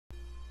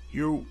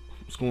Yo,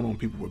 what's going on,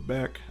 people? We're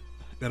back.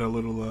 Got a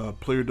little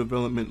player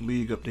development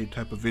league update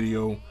type of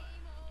video.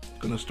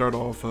 Gonna start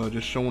off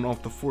just showing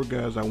off the 4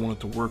 guys I wanted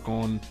to work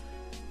on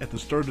at the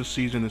start of the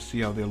season and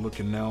see how they're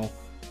looking now.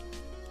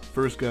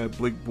 First guy,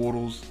 Blake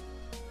Bortles.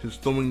 His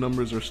throwing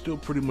numbers are still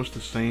pretty much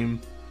the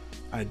same.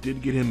 I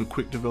did get him a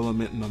quick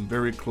development, and I'm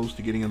very close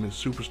to getting him his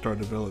superstar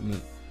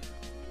development.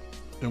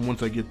 And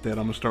once I get that,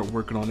 I'm gonna start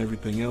working on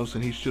everything else,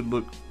 and he should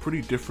look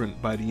pretty different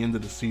by the end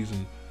of the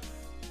season.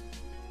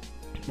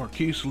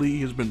 Marquise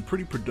Lee has been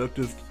pretty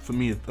productive for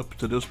me up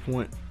to this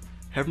point.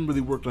 Haven't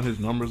really worked on his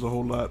numbers a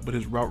whole lot, but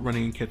his route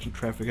running and catching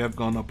traffic have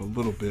gone up a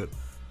little bit.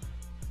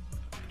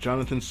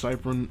 Jonathan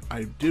Cypern,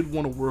 I did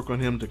want to work on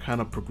him to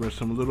kind of progress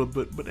him a little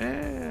bit, but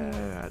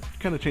I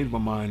kind of changed my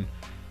mind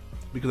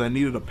because I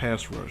needed a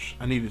pass rush.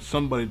 I needed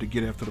somebody to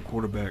get after the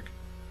quarterback.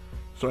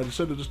 So I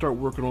decided to start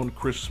working on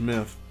Chris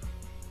Smith,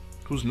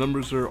 whose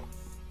numbers are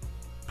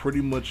pretty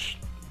much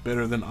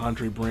better than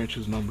Andre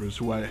Branch's numbers,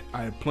 who I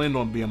planned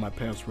on being my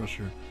pass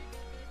rusher.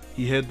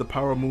 He had the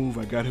power move,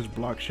 I got his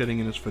block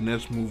shedding and his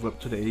finesse move up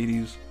to the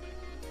 80s,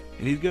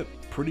 and he's got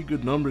pretty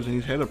good numbers, and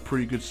he's had a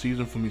pretty good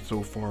season for me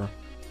so far.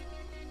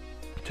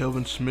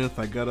 Telvin Smith,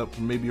 I got up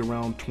to maybe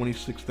around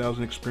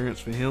 26,000 experience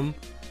for him,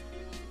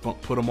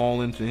 put them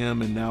all into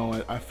him, and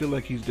now I feel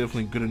like he's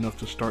definitely good enough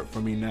to start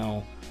for me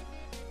now.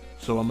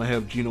 So I'm going to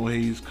have Geno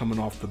Hayes coming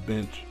off the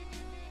bench,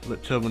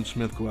 let Telvin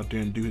Smith go out there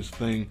and do his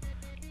thing.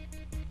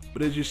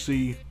 But as you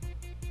see,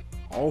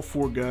 all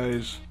 4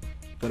 guys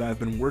that I've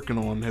been working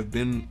on have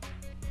been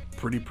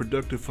pretty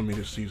productive for me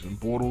this season.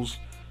 Bortles,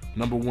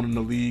 #1 in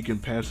the league in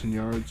passing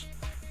yards.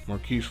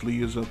 Marquise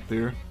Lee is up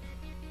there.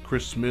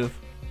 Chris Smith,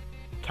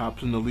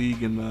 tops in the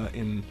league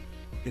in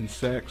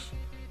sacks.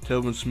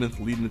 Telvin Smith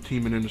leading the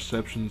team in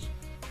interceptions.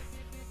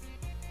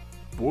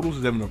 Bortles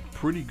is having a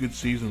pretty good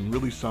season,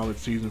 really solid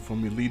season for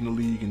me, leading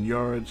the league in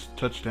yards,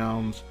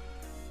 touchdowns,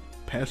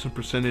 passing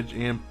percentage,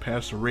 and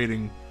passer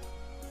rating.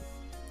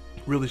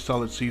 Really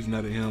solid season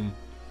out of him.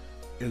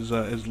 As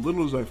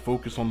little as I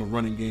focus on the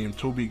running game,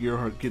 Toby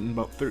Gerhart getting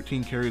about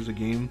 13 carries a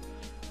game,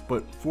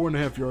 but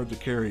 4.5 yards a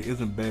carry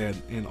isn't bad,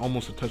 and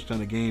almost a touchdown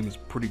a game is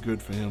pretty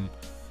good for him.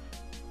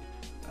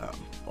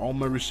 All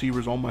my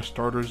receivers, all my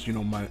starters, you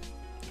know, my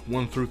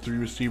 1 through 3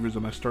 receivers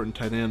and my starting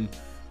tight end,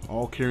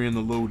 all carrying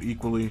the load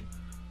equally.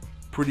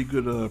 Pretty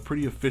good,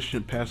 pretty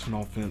efficient passing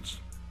offense.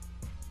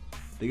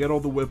 They got all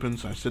the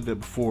weapons. I said that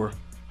before.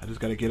 I just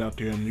got to get out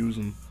there and use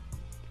them.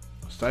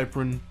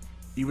 Cypern,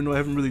 even though I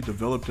haven't really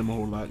developed him a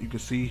whole lot, you can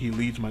see he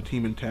leads my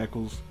team in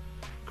tackles.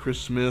 Chris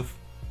Smith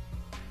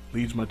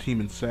leads my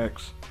team in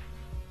sacks.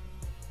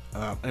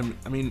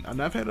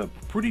 And I've had a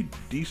pretty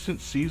decent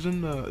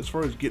season as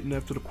far as getting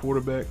after the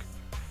quarterback.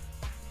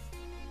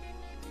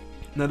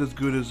 Not as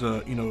good as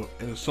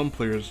as some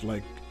players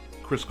like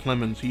Chris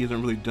Clemens. He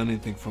hasn't really done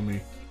anything for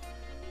me,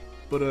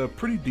 but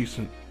pretty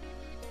decent.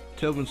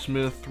 Telvin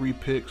Smith, 3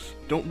 picks.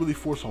 Don't really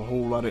force a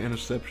whole lot of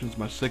interceptions.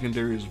 My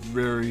secondary is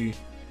very,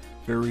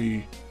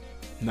 very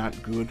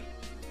not good,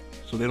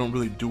 so they don't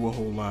really do a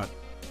whole lot.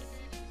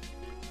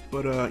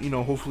 But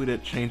hopefully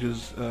that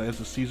changes as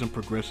the season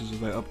progresses,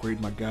 as I upgrade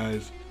my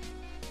guys.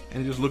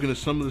 And just looking at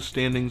some of the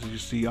standings, as you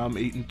see, I'm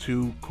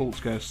 8-2. Colts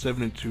guy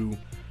 7-2.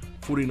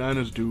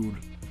 49ers dude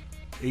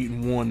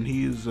 8-1.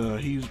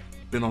 He's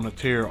been on a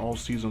tear all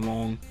season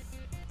long.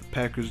 The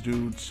Packers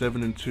dude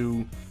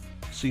 7-2.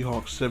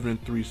 Seahawks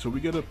 7-3. So we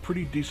got a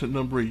pretty decent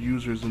number of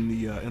users in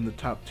the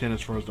top 10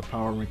 as far as the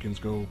power rankings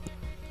go.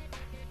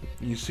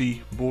 You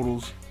see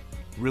Bortles,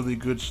 really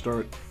good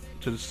start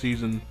to the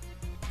season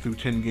through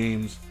 10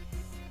 games.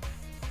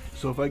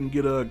 So if I can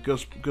get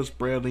Gus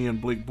Bradley and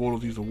Blake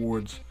Bortles these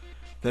awards,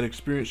 that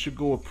experience should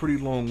go a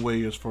pretty long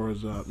way as far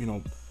as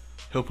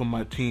helping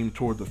my team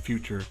toward the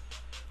future.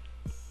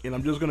 And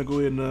I'm just gonna go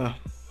ahead and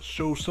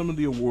show some of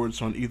the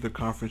awards on either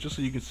conference, just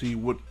so you can see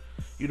what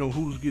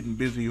who's getting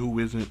busy, who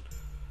isn't.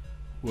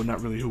 Well,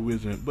 not really who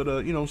isn't,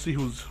 but see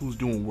who's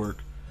doing work.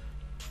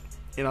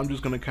 And I'm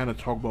just gonna kind of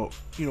talk about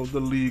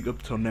the league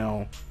up till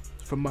now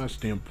from my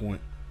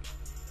standpoint.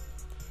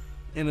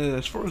 And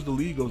as far as the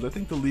league goes, I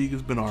think the league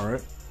has been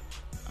alright.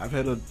 I've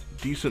had a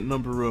decent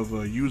number of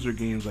user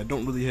games. I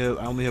only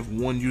have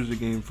 1 user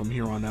game from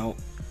here on out.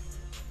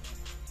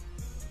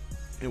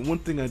 And one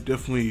thing I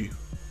definitely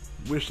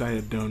wish I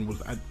had done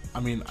was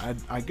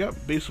I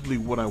got basically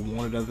what I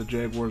wanted out of the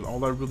Jaguars.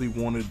 All I really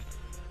wanted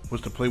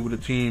was to play with a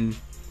team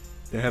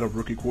that had a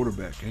rookie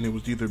quarterback, and it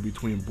was either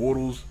between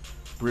Bortles,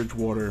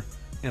 Bridgewater,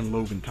 and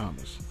Logan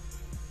Thomas.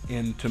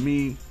 And to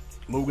me,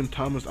 Logan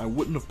Thomas, I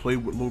wouldn't have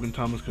played with Logan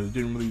Thomas because it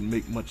didn't really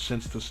make much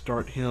sense to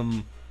start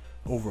him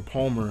over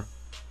Palmer,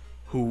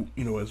 who,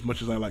 as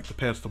much as I like to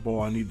pass the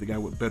ball, I need the guy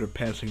with better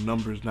passing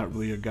numbers, not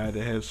really a guy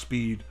that has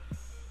speed.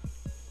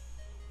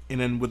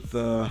 And then with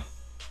the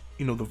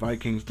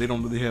Vikings, they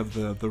don't really have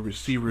the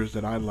receivers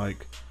that I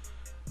like.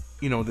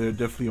 They're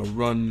definitely a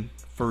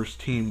run-first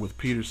team with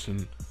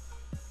Peterson.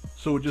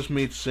 So it just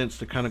made sense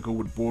to kind of go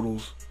with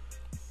Bortles.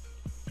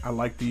 I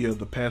like the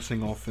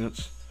passing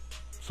offense,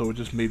 so it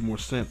just made more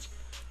sense.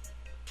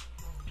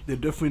 They're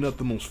definitely not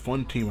the most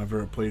fun team I've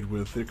ever played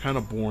with. They're kind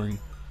of boring.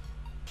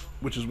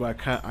 which is why I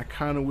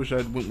kind of wish I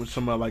went with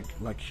somebody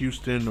like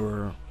Houston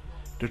or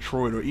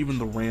Detroit or even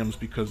the Rams,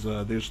 because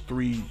there's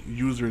 3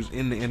 users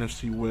in the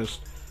NFC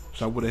West,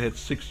 so I would have had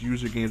 6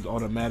 user games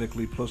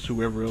automatically plus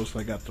whoever else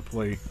I got to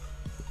play.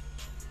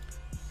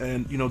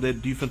 And you know,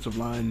 that defensive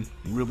line,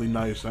 really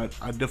nice. I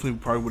definitely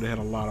probably would have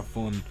had a lot of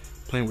fun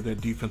playing with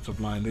that defensive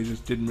line. They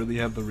just didn't really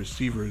have the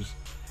receivers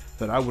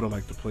that I would have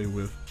liked to play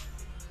with.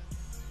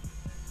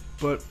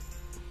 But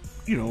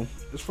you know,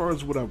 as far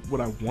as what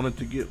I wanted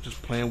to get,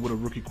 just playing with a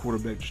rookie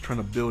quarterback, just trying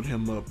to build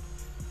him up,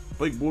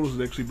 Blake Bortles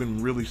has actually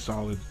been really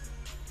solid.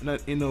 And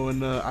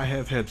I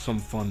have had some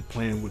fun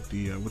playing with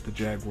the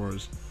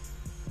Jaguars.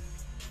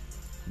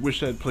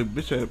 Wish I had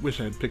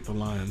picked the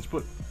Lions,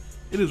 but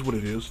it is what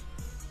it is.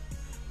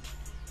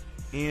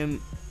 And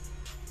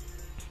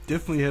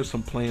definitely has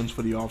some plans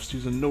for the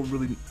offseason.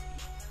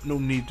 No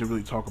need to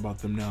really talk about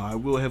them now. I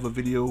will have a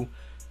video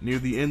near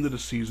the end of the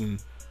season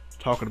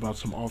talking about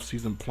some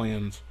off-season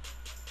plans.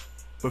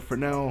 But for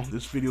now,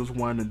 this video is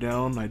winding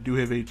down. I do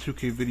have a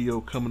 2K video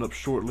coming up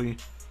shortly,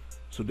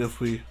 so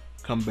definitely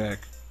come back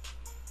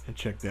and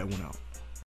check that one out.